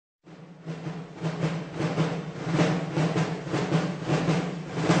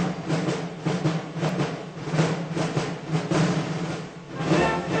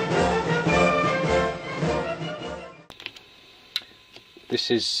This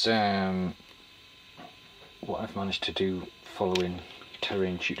is what I've managed to do following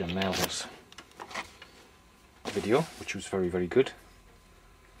Terrain Tutor Mel's video, which was very good,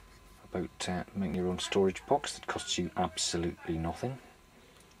 about making your own storage box that costs you absolutely nothing.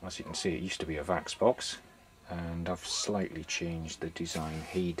 As you can see, it used to be a Vax box, and I've slightly changed the design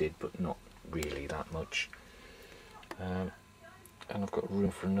he did, but not really that much. And I've got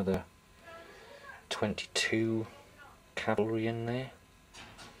room for another 22 cavalry in there,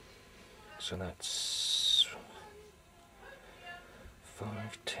 so that's 5,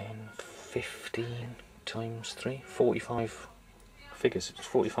 10, 15 times 3, 45 figures. It's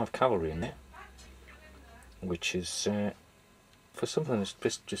 45 cavalry in there, which is for something that's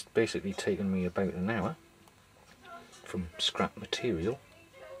just basically taken me about an hour from scrap material.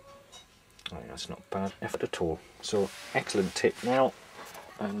 I think that's not bad effort at all. So excellent tip now,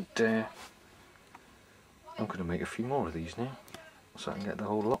 and I'm going to make a few more of these now so I can get the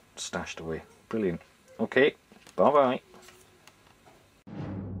whole lot stashed away. Brilliant. Okay, bye bye.